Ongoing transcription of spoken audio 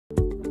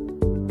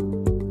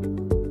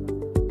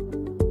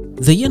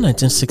The year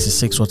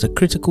 1966 was a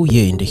critical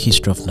year in the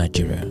history of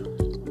Nigeria.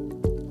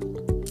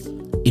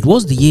 It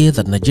was the year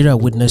that Nigeria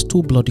witnessed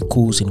two bloody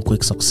coups in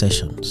quick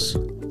successions.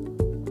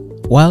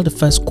 While the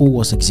first coup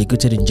was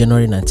executed in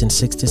January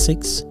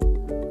 1966,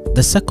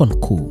 the second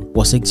coup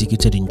was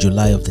executed in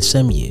July of the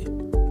same year.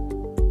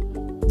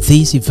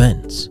 These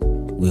events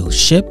will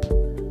shape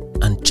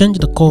and change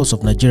the course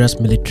of Nigeria's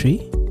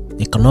military,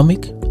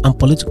 economic, and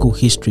political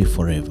history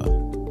forever.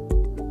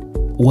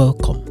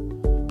 Welcome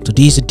to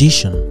this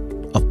edition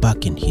of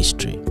Back in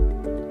History.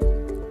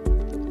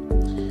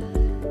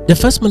 The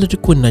first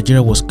military coup in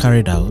Nigeria was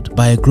carried out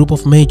by a group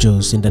of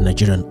majors in the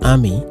Nigerian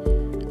army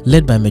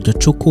led by Major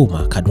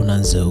Chukwuma Kaduna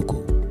Nzeogu.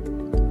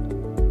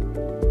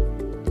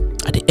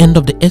 At the end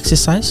of the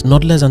exercise,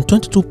 not less than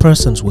 22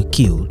 persons were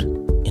killed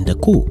in the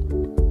coup.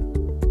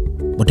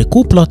 But the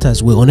coup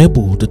plotters were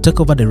unable to take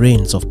over the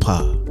reins of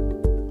power,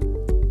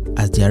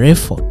 as their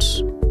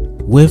efforts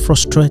were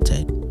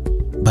frustrated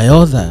by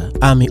other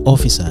army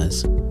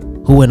officers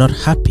who were not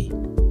happy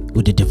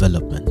with the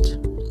development.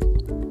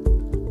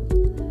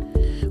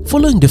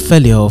 Following the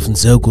failure of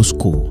Nzeogu's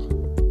coup,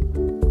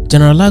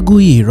 General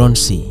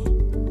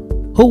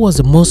Aguiyi-Ironsi, who was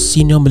the most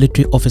senior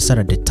military officer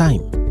at the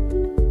time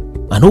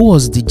and who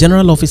was the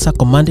general officer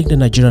commanding the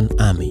Nigerian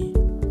army,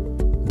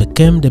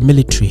 became the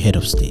military head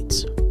of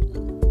state.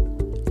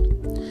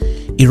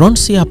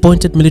 Ironsi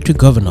appointed military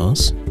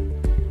governors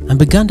and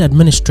began the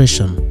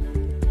administration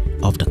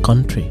of the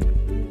country.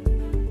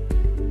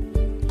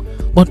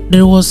 But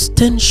there was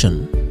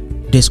tension,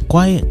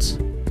 disquiet,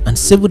 and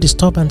civil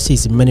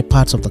disturbances in many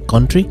parts of the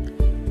country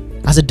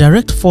as a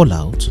direct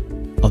fallout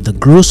of the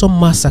gruesome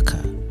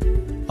massacre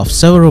of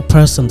several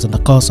persons in the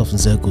course of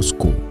Nzeogu's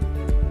coup.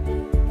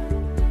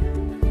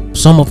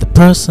 Some of the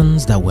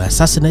persons that were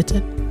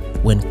assassinated,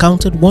 when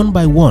counted one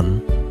by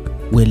one,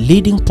 were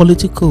leading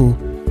political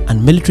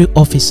and military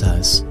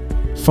officers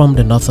from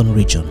the northern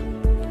region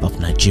of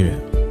Nigeria.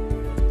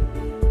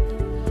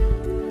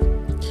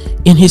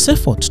 In his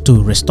effort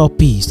to restore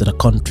peace to the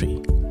country,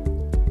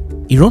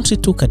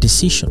 Ironsi took a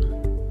decision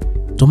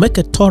to make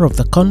a tour of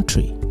the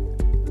country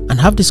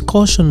and have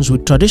discussions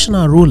with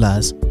traditional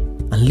rulers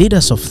and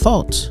leaders of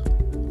thought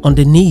on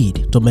the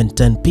need to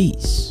maintain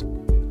peace.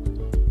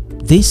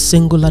 This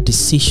singular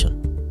decision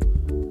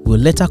will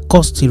later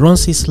cost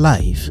Ironsi's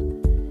life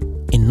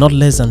in not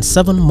less than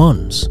 7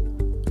 months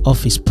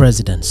of his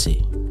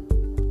presidency.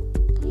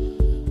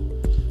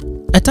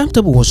 A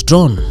timetable was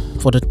drawn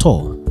for the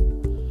tour,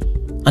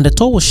 and the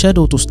tour was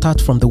scheduled to start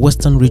from the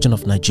western region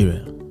of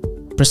Nigeria,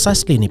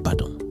 precisely in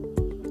Ibadan,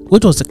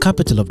 which was the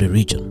capital of the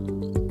region.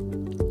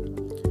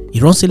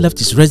 Ironsi left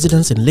his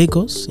residence in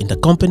Lagos in the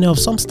company of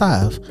some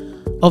staff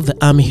of the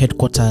army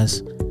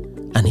headquarters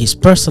and his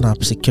personal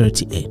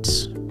security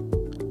aides.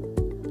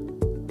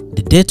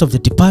 The date of the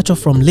departure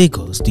from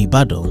Lagos to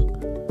Ibadan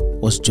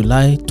was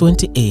July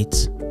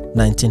 28,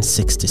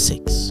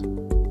 1966.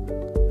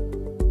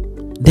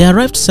 They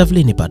arrived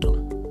safely in Ibadan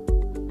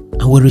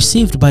and were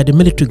received by the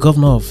military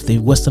governor of the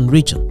western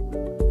region,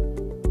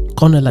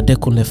 Colonel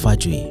Adekunle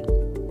Fajuyi.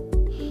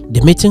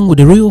 The meeting with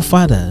the royal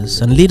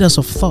fathers and leaders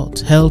of thought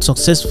held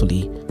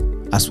successfully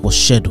as was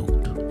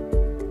scheduled.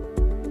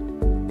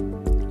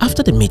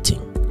 After the meeting,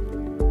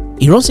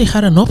 Ironsi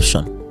had an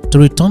option to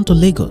return to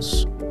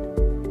Lagos,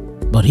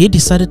 but he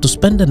decided to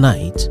spend the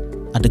night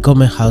at the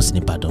government house in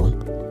Ibadan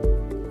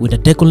with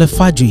Adekunle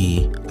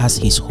Fajuyi as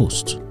his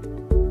host.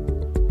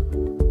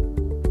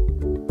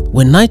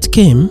 When night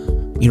came,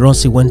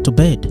 Ironsi went to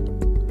bed.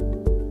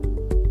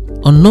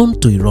 Unknown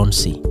to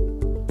Ironsi,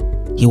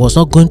 he was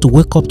not going to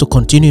wake up to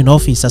continue in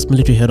office as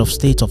military head of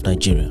state of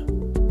Nigeria.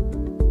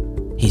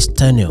 His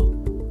tenure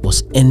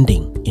was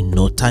ending in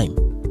no time.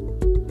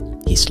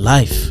 His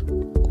life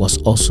was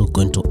also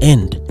going to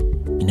end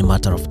in a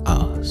matter of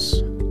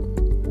hours.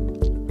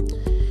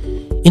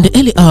 In the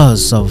early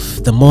hours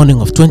of the morning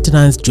of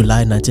 29th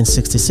July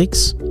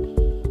 1966,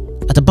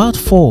 at about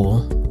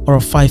 4 or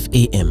 5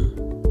 a.m.,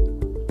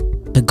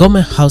 the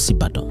government house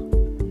Ibadan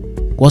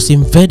was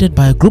invaded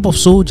by a group of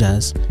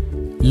soldiers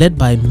led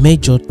by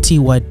Major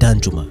T.Y.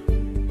 Danjuma.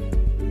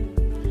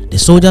 The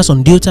soldiers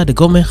on duty at the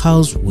government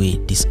house were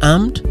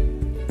disarmed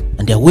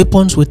and their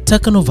weapons were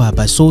taken over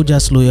by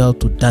soldiers loyal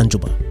to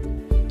Danjuma.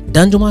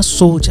 Danjuma's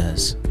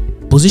soldiers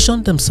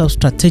positioned themselves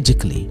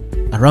strategically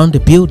around the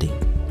building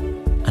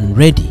and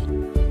ready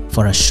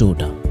for a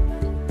showdown.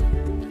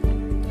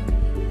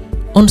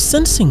 On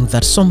sensing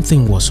that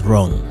something was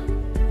wrong,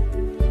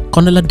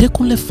 Colonel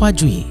Adekunle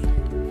Fajuyi,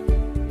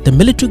 the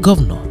military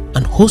governor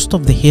and host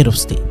of the head of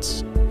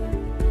states,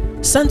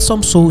 sent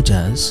some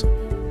soldiers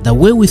that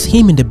were with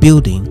him in the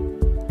building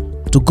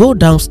to go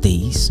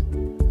downstairs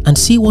and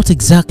see what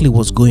exactly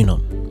was going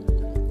on.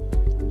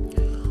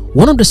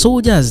 One of the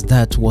soldiers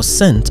that was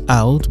sent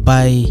out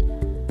by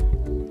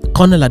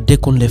Colonel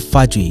Adekunle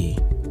Fajuyi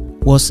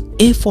was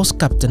Air Force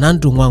Captain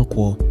Andrew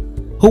Nwankwo,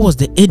 who was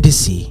the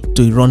ADC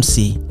to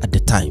Ironsi at the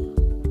time.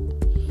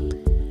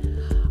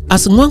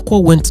 As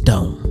Nwankwo went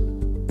down,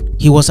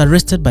 he was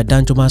arrested by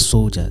Danjuma's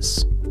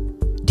soldiers,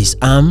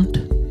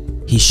 disarmed,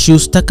 his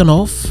shoes taken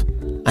off,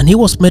 and he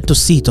was made to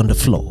sit on the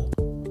floor.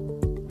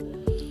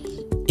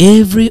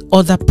 every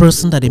other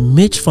person that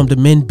emerged from the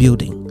main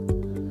building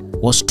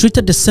was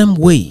treated the same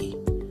way,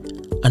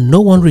 and no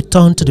one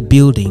returned to the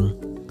building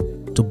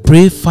to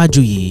brief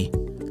Fajuyi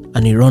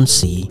and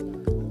Ironsi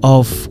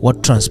of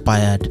what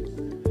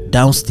transpired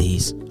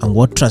downstairs and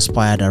what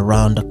transpired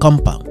around the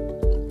compound.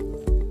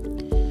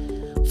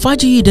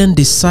 Fajuyi then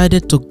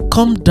decided to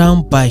come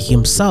down by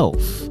himself.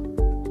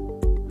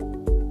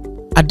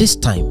 At this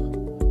time,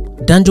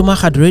 Danjuma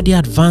had already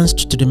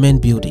advanced to the main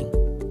building.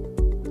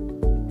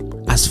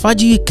 As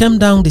Fajuyi came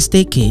down the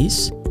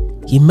staircase,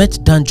 he met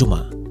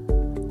Danjuma,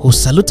 who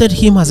saluted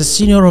him as a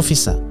senior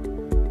officer,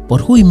 but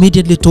who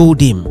immediately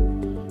told him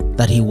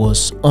that he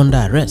was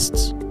under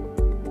arrest.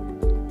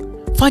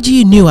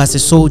 Fajuyi knew as a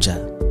soldier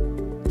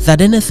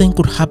that anything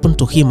could happen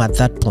to him at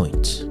that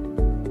point.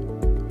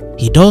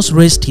 He thus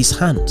raised his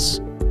hands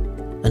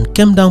and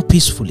came down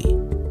peacefully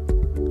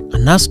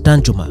and asked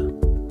Danjuma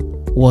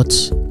what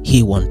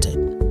he wanted.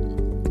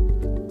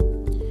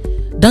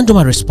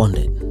 Danjuma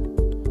responded,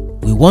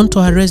 "We want to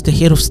arrest the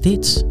head of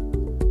state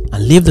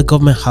and leave the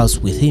government house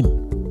with him."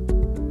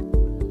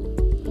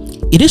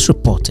 It is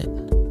reported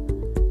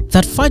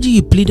that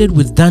Fajuyi pleaded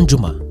with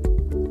Danjuma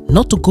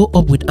not to go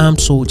up with armed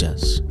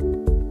soldiers,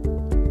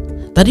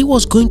 that he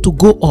was going to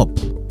go up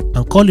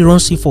and call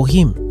Ironsi for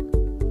him,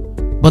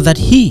 but that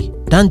he,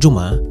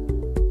 Danjuma,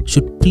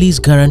 should please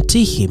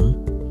guarantee him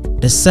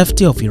the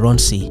safety of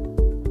Ironsi,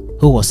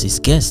 who was his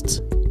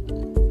guest.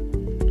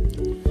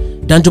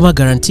 Danjuma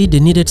guaranteed the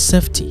needed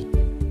safety,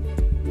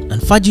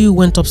 and Fajuyi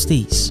went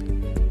upstairs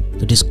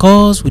to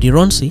discuss with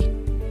Ironsi,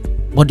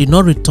 but did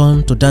not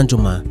return to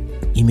Danjuma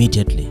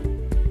immediately.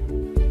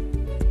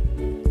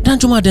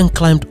 Danjuma then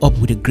climbed up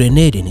with a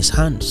grenade in his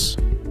hands.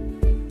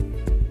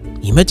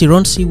 He met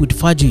Ironsi with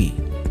Fajuyi,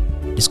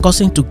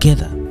 discussing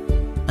together,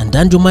 and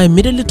Danjuma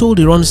immediately told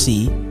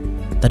Ironsi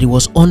that he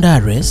was under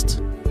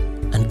arrest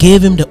and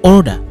gave him the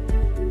order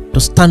to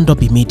stand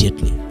up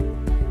immediately.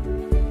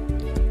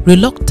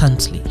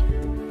 Reluctantly,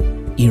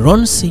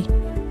 Ironsi,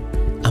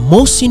 a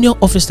most senior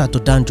officer to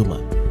Danjuma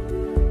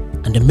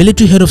and the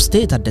military head of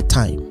state at the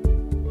time,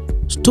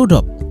 stood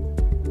up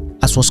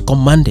as was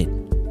commanded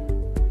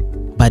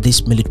by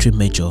this military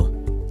major,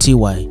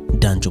 T.Y.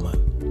 Danjuma.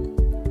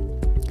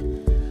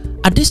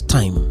 At this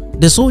time,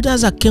 the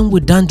soldiers that came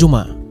with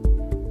Danjuma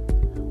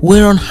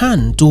were on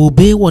hand to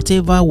obey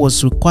whatever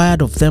was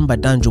required of them by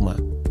Danjuma.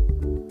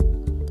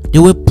 They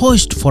were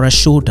poised for a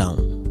showdown.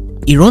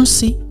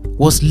 Ironsi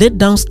was led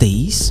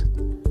downstairs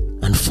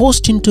and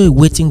forced into a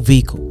waiting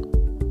vehicle.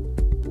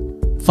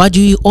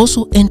 Fajuyi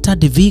also entered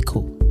the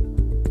vehicle,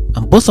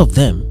 and both of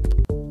them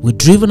were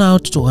driven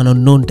out to an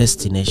unknown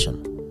destination.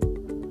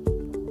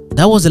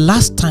 That was the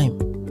last time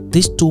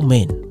these two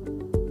men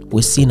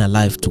were seen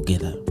alive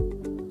together.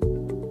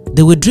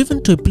 They were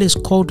driven to a place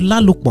called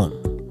Lalukbon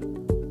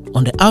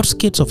on the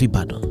outskirts of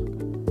Ibadan,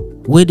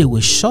 where they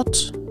were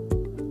shot,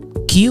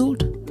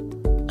 killed,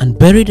 and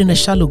buried in a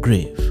shallow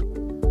grave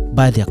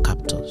by their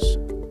captors.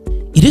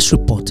 It is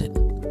reported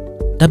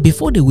that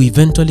before they were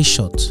eventually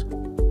shot,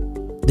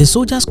 the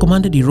soldiers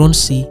commanded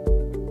Ironsi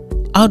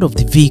out of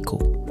the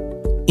vehicle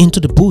into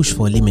the bush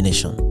for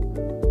elimination.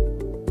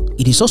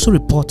 It is also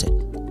reported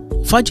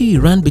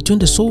Fajuyi ran between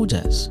the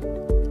soldiers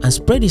and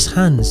spread his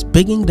hands,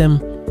 begging them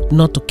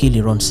not to kill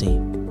Ironsi.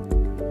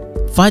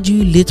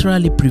 Fajuyi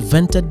literally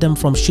prevented them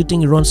from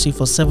shooting Ironsi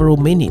for several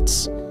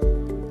minutes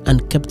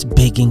and kept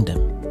begging them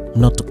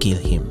not to kill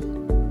him.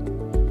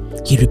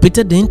 He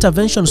repeated the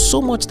intervention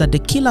so much that the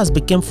killers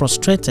became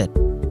frustrated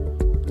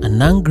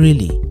and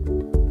angrily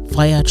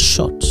fired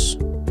shots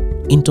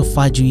into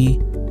Fajuyi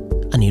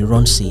and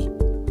Ironsi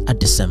at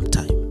the same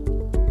time.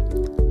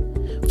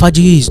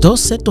 Fajuyi is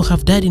thus said to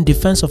have died in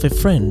defense of a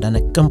friend and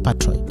a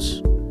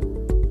compatriot.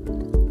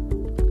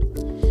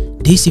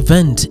 This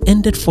event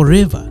ended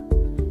forever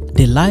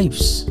the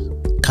lives,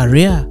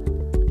 career,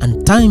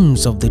 and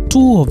times of the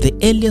two of the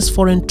earliest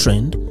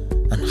foreign-trained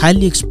and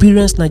highly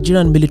experienced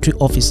Nigerian military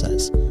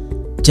officers,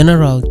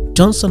 General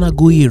Johnson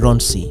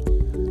Aguiyi-Ironsi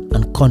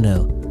and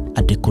Colonel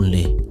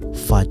Adekunle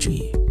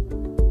Fajuyi.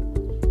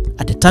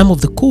 At the time of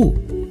the coup,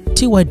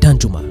 T.Y.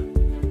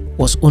 Danjuma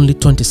was only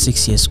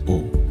 26 years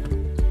old.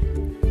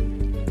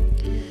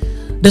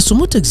 The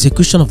smooth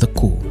execution of the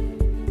coup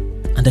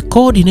and the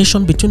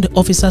coordination between the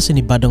officers in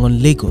Ibadan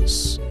and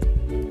Lagos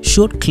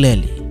showed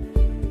clearly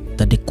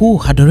that the coup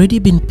had already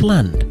been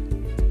planned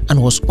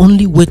and was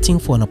only waiting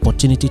for an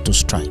opportunity to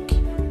strike.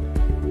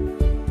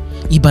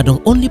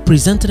 Ibadan only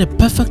presented a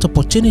perfect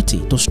opportunity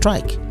to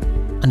strike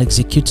and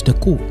execute the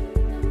coup.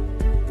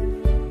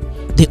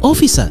 The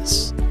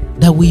officers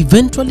that we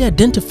eventually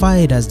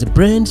identified as the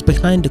brains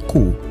behind the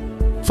coup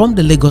from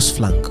the Lagos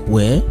flank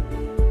were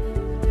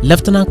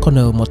Lieutenant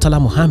Colonel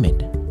Murtala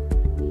Mohammed,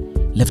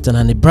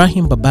 Lieutenant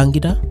Ibrahim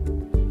Babangida,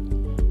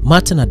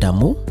 Martin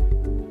Adamu,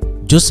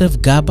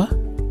 Joseph Gaba,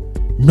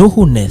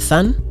 Nuhu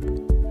Nathan,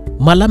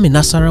 Malami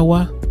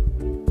Nasarawa,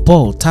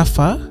 Paul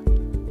Tafa,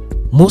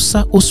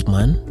 Musa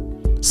Usman,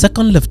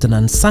 Second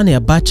Lieutenant Sani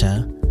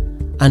Abacha,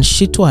 and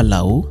Shitu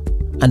Alau,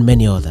 and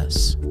many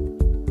others.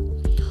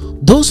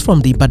 Those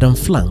from the Ibadan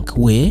flank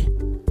were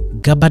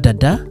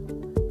Gabadada,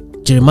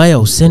 Jeremiah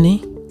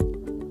Oseni,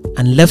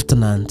 and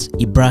Lieutenant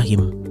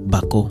Ibrahim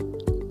Bako.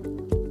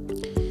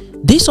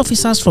 These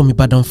officers from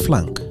Ibadan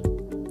flank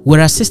were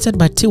assisted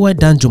by T.Y.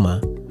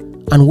 Danjuma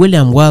and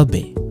William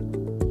Welby.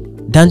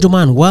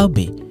 Danjuma and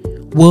Welby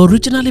were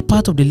originally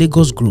part of the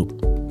Lagos group,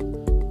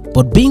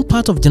 but being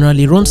part of General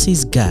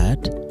Ironsi's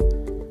guard,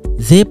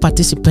 they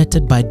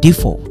participated by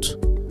default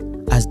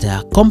as they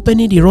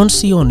accompanied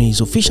Ironsi on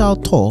his official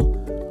tour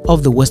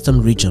of the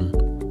western region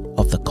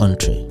of the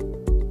country.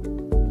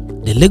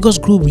 The Lagos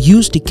group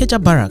used the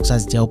Ikeja barracks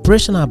as their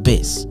operational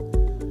base,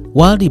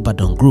 while the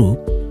Ibadan group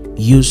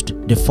used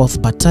the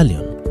 4th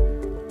Battalion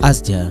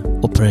as their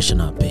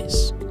operational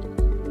base.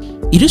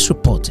 It is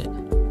reported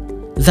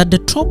that the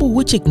trouble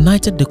which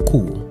ignited the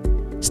coup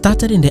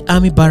started in the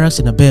army barracks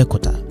in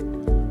Abeokuta,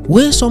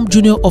 where some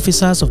junior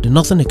officers of the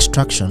northern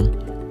extraction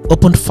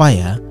opened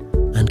fire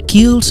and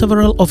killed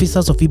several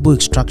officers of Igbo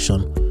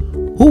extraction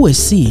who were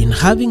seen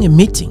having a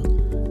meeting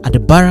at the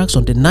barracks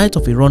on the night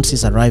of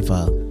Ironsi's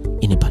arrival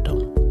in Ibadan.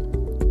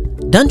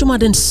 Danjuma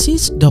then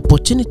seized the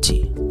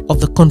opportunity of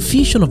the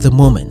confusion of the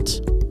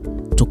moment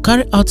to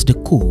carry out the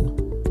coup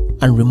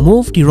and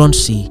remove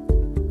Ironsi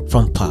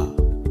from power.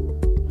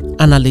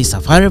 Analysts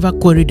have however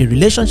queried the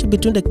relationship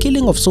between the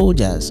killing of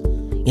soldiers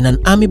in an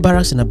army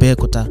barracks in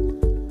Abeokuta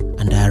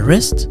and the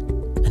arrest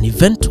and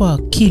eventual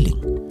killing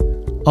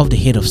of the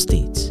head of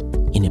state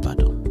in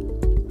Ibadan.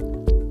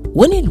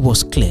 When it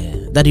was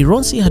clear that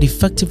Ironsi had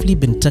effectively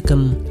been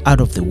taken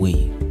out of the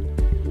way,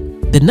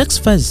 the next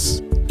phase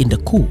in the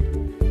coup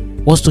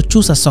was to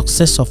choose a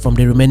successor from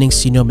the remaining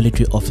senior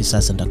military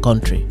officers in the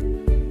country.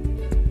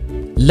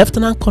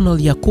 Lieutenant Colonel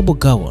Yakubu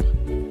Gowon,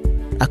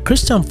 a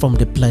Christian from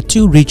the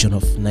Plateau region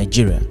of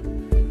Nigeria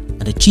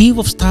and the chief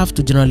of staff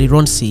to General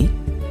Ironsi,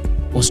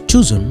 was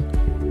chosen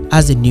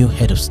as the new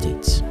head of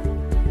state.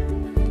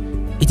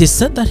 It is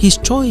said that his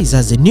choice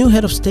as the new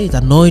head of state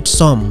annoyed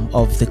some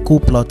of the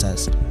coup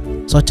plotters,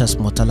 such as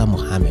Murtala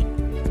Muhammad,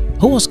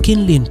 who was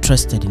keenly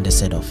interested in the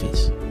said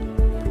office.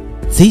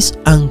 This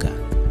anger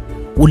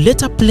would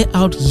later play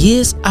out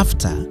years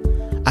after,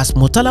 as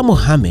Murtala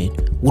Muhammad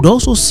would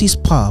also seize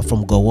power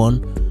from Gowon,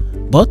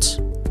 but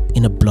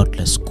in a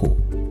bloodless coup.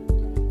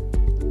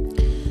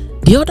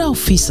 The other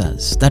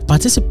officers that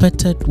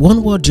participated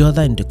one way or the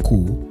other in the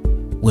coup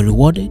were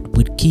rewarded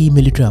with key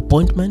military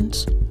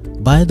appointments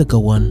by the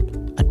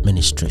Gowon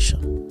administration.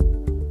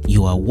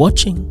 You are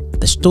watching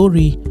the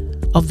story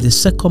of the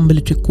second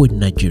military coup in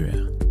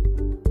Nigeria.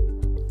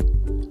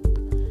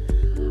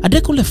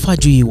 Adekunle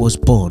Fajuyi was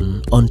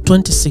born on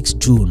 26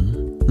 June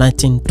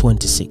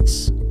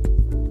 1926.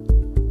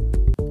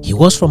 He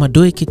was from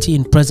Ado-Ekiti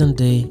in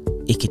present-day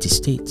Ekiti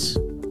State.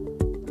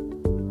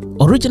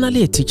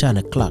 Originally a teacher and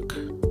a clerk,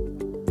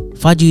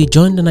 Fajuyi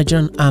joined the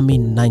Nigerian Army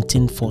in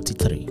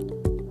 1943.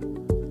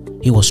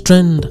 He was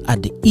trained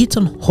at the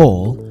Eton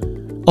Hall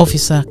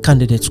Officer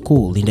Candidate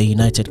School in the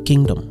United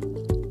Kingdom.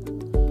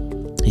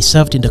 He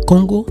served in the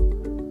Congo,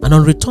 and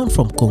on return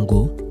from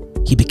Congo,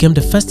 he became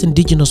the first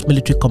indigenous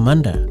military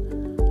commander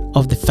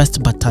of the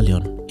 1st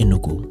Battalion in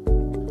Enugu.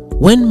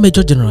 When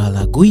Major General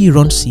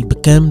Aguiyi-Ironsi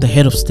became the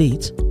head of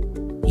state,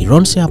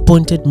 Ironsi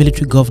appointed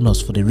military governors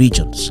for the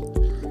regions,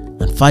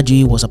 and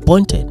Fajuyi was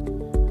appointed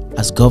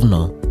as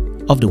governor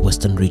of the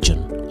western region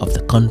of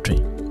the country.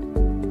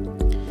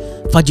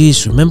 Fajuyi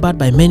is remembered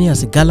by many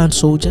as a gallant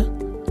soldier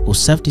who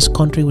served his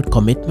country with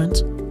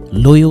commitment,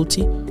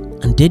 loyalty,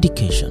 and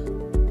dedication.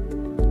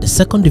 The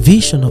 2nd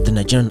Division of the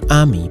Nigerian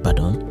Army,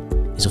 Ibadan,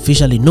 is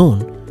officially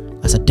known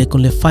as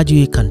Adekunle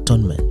Fajuyi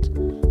Cantonment,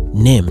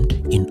 named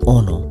in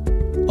honor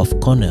of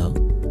Colonel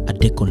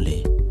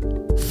Adekunle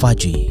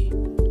Fajuyi.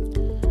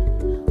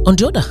 On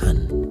the other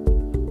hand,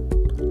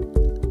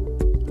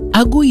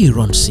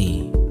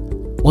 Aguiyi-Ironsi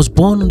was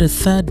born on the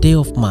 3rd day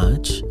of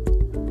March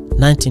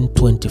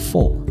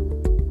 1924.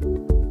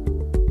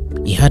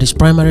 He had his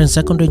primary and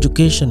secondary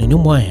education in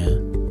Umuahia,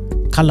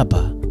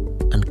 Calabar,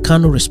 and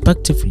Kano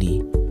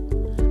respectively,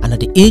 and at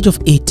the age of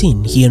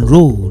 18 he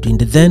enrolled in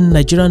the then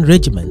Nigerian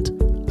regiment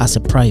as a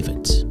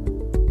private.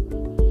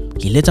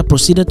 He later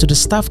proceeded to the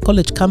Staff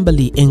College,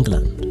 Camberley,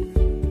 England.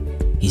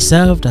 He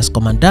served as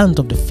commandant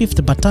of the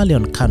 5th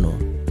Battalion, Kano,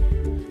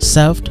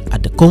 served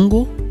at the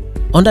Congo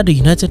under the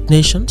United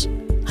Nations,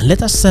 and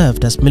later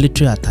served as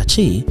military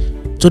attaché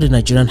to the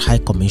Nigerian High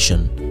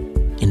Commission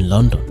in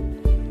London.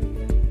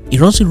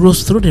 Ironsi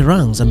rose through the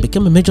ranks and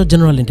became a major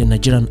general in the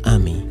Nigerian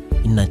Army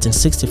in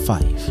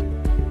 1965,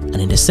 and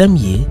in the same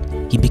year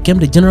he became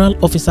the general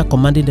officer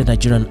commanding the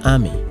Nigerian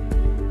Army.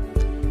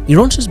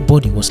 Ironsi's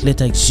body was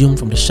later exhumed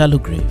from the shallow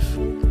grave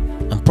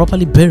and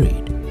properly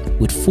buried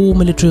with full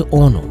military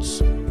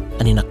honors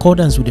and in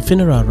accordance with the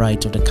funeral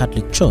rite of the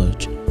Catholic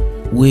Church,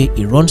 where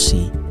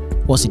Ironsi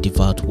was a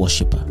devout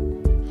worshipper.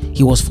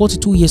 He was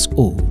 42 years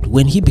old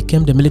when he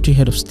became the military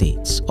head of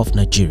state of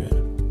Nigeria,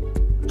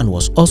 and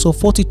was also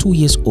 42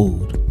 years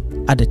old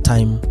at the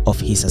time of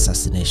his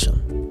assassination.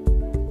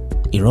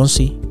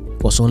 Ironsi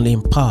was only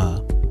in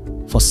power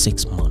for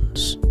 6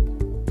 months.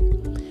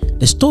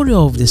 The story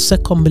of the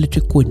second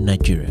military coup in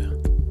Nigeria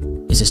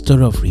is a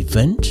story of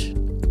revenge,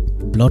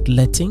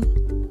 bloodletting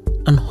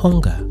and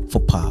hunger for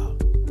power.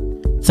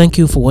 Thank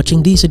you for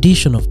watching this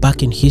edition of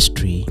Back in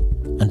History,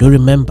 and do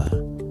remember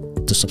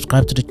to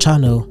subscribe to the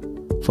channel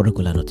for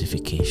regular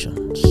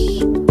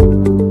notifications.